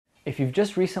If you've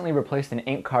just recently replaced an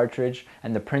ink cartridge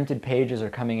and the printed pages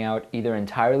are coming out either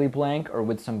entirely blank or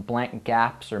with some blank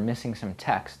gaps or missing some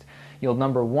text, you'll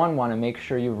number one want to make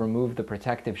sure you remove the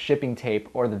protective shipping tape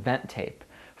or the vent tape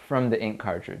from the ink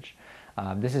cartridge.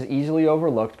 This is easily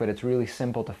overlooked, but it's really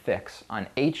simple to fix. On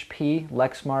HP,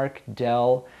 Lexmark,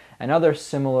 Dell, and other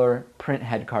similar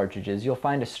printhead cartridges, you'll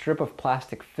find a strip of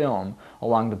plastic film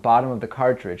along the bottom of the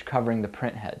cartridge covering the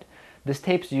printhead. This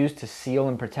tape's used to seal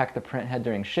and protect the printhead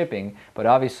during shipping, but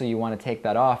obviously you want to take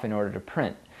that off in order to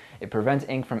print. It prevents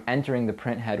ink from entering the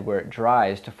printhead where it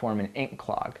dries to form an ink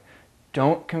clog.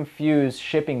 Don't confuse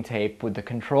shipping tape with the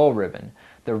control ribbon.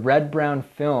 The red-brown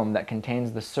film that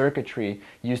contains the circuitry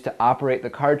used to operate the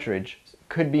cartridge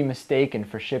could be mistaken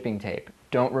for shipping tape.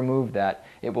 Don't remove that.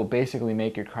 It will basically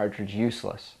make your cartridge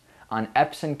useless. On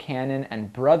Epson, Canon,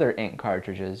 and Brother ink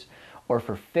cartridges, or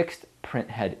for fixed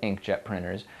printhead inkjet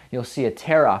printers, you'll see a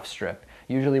tear-off strip,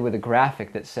 usually with a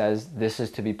graphic that says this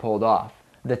is to be pulled off.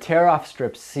 The tear-off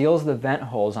strip seals the vent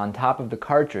holes on top of the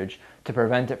cartridge to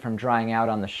prevent it from drying out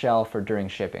on the shelf or during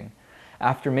shipping.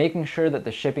 After making sure that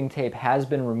the shipping tape has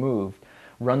been removed,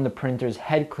 run the printer's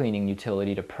head cleaning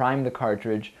utility to prime the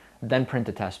cartridge, then print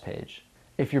a test page.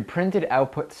 If your printed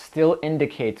output still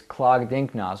indicates clogged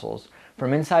ink nozzles,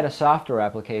 from inside a software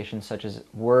application such as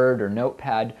Word or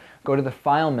Notepad, go to the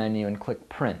File menu and click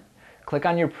Print. Click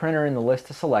on your printer in the list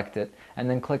to select it, and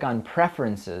then click on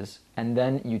Preferences, and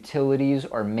then Utilities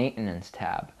or Maintenance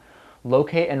tab.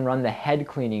 Locate and run the head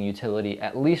cleaning utility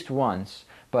at least once,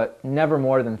 but never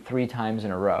more than 3 times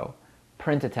in a row.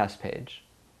 Print a test page.